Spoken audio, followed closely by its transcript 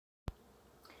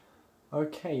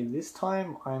Okay, this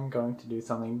time I'm going to do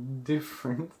something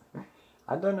different.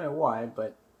 I don't know why,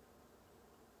 but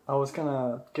I was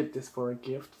gonna get this for a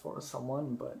gift for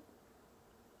someone, but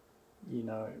you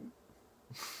know,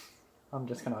 I'm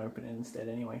just gonna open it instead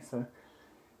anyway. So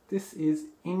this is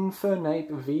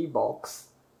Infernape V-Box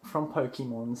from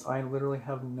Pokemons. I literally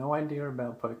have no idea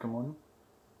about Pokemon.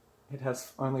 It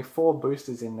has only 4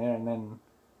 boosters in there, and then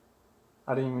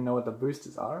I don't even know what the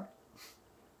boosters are.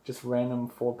 Just random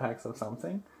 4 packs of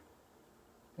something.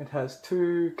 It has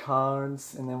 2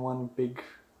 cards and then 1 big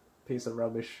piece of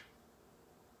rubbish.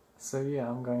 So yeah,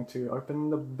 I'm going to open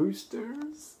the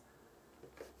boosters.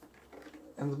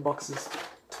 And the box is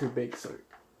too big, so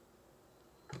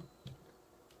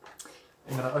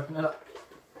I'm gonna open it up.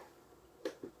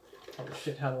 Oh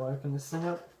shit, how do I open this thing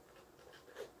up?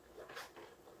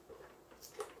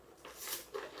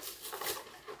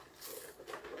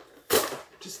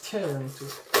 Just tear into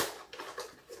it.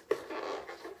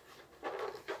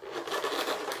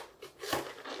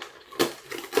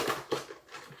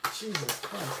 Jesus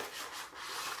Christ.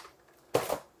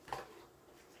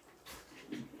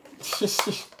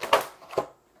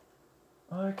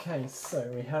 Okay,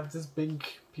 so we have this big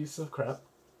piece of crap.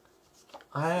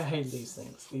 I hate these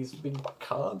things. These big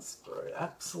cards are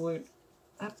absolute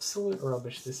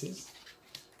rubbish this is.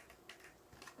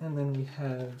 And then we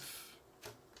have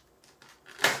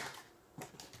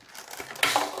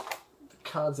the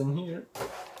cards in here.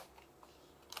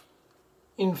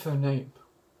 Infernape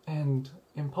and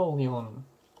Empoleon.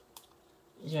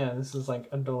 Yeah, this is like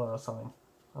 $1 or something.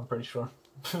 I'm pretty sure.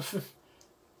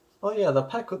 Oh yeah, the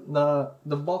pack, the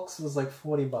box was like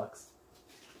 $40.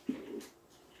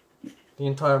 The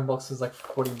entire box was like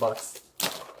 $40.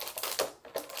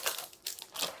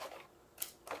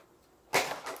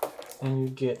 And you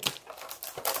get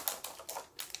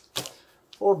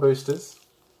 4 boosters.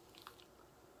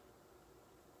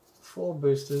 4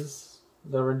 boosters,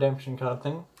 the redemption card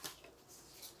thing.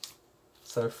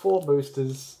 So 4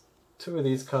 boosters, 2 of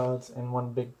these cards, and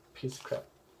 1 big piece of crap.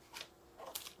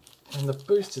 And the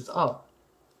boosters are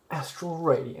Astral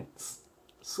Radiance,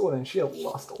 Sword and Shield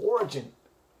Lost Origin,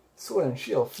 Sword and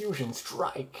Shield Fusion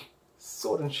Strike,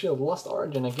 Sword and Shield Lost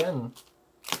Origin again.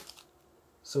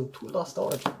 So 2 Lost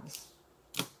Origins.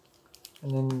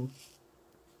 And then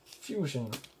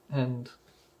Fusion, and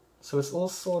so it's all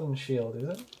Sword and Shield, is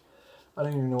it? I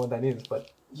don't even know what that is,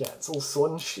 but yeah, it's all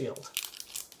Sword and Shield.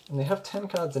 And they have 10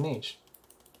 cards in each.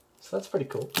 So that's pretty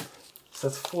cool. So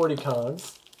that's 40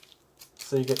 cards.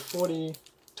 So you get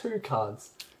 42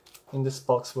 cards in this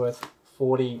box worth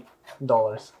 $40.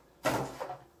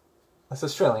 That's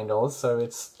Australian dollars, so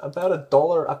it's about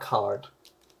 $1 a card.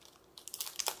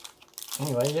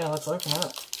 Anyway, yeah, let's open it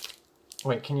up.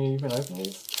 Wait, can you even open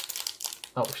these?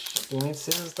 Oh shit, do you need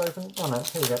scissors to open? Oh no,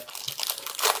 here we go.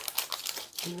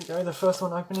 Here we go, the first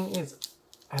one opening is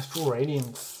Astral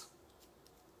Radiance.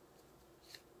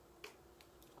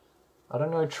 I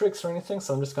don't know tricks or anything,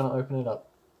 so I'm just gonna open it up.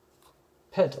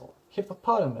 Petal,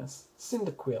 Hippopotamus,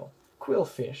 Cyndaquil,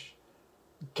 Quillfish,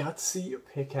 Gutsy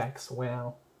Pickaxe,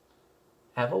 wow.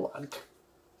 Avalok,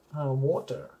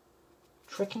 Water,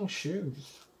 Trekking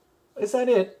Shoes. Is that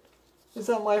it? Is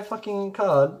that my fucking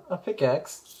card? A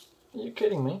pickaxe? Are you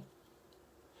kidding me?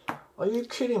 Are you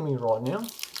kidding me right now?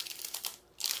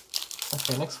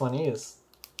 Okay, next one is...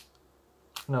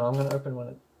 No, I'm gonna open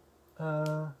one.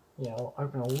 Yeah, I'll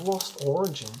open a Lost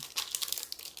Origin.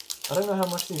 I don't know how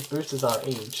much these boosters are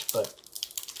each, but...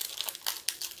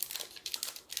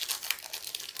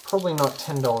 probably not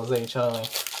 $10 each, are they?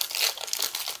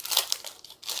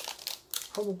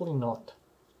 Probably not.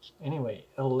 Anyway,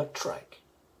 Electrike,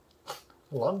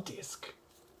 Love Disc,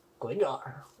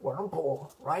 Gligar,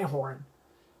 Wurmple, Rhyhorn.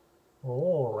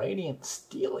 Oh, Radiant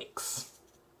Steelix.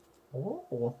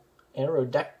 Oh,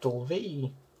 Aerodactyl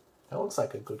V. That looks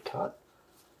like a good card.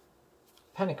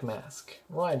 Panic Mask,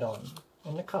 Rhydon,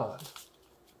 and the card.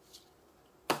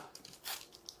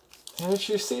 And if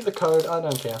you see the code, I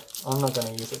don't care. I'm not going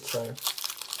to use it, so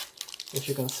if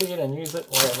you can see it and use it,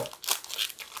 whatever.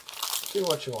 Do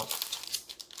what you want.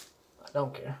 I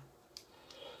don't care.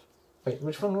 Wait,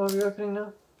 which one were we opening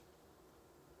now?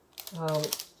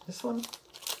 This one?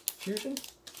 Fusion?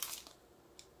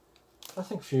 I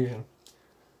think Fusion.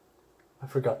 I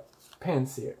forgot.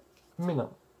 Pansear,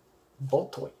 Minnow,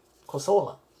 Boltoy,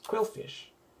 Corsola,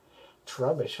 Quillfish,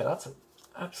 Trubbish. That's an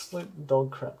absolute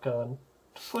dog crap card.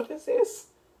 What is this?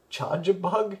 Charger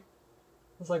Bug?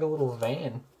 It's like a little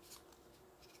van.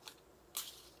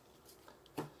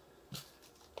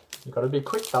 You gotta be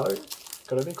quick though.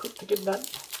 Gotta be quick to get that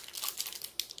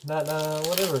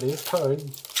whatever it is, code.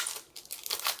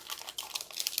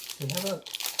 We have a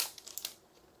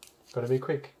Gotta be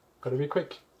quick. Gotta be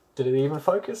quick. Did it even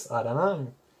focus? I don't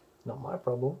know. Not my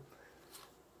problem.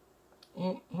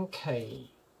 Inkay,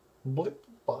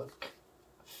 Blipbug,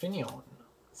 Finion,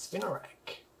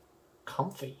 Spinarak,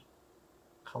 Comfy,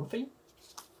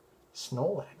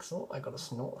 Snorlax. Oh, I got a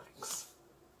Snorlax.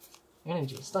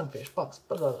 Energy, Stunfish, Box.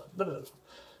 Blah, blah, blah,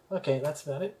 blah. Okay, that's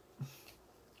about it.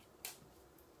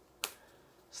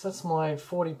 So that's my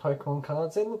 40 Pokemon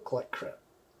cards. They look like crap.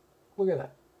 Look at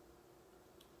that.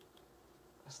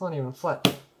 It's not even flat.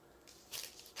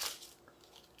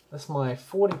 That's my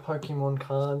 40 Pokemon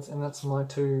cards, and that's my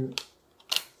 2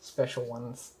 special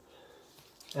ones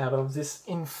out of this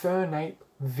Infernape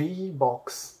V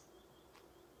box.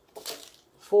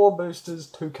 4 boosters,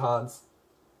 2 cards.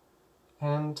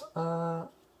 And,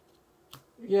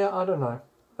 yeah, I don't know.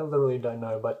 I literally don't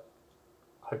know, but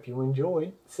hope you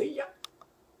enjoyed. See ya!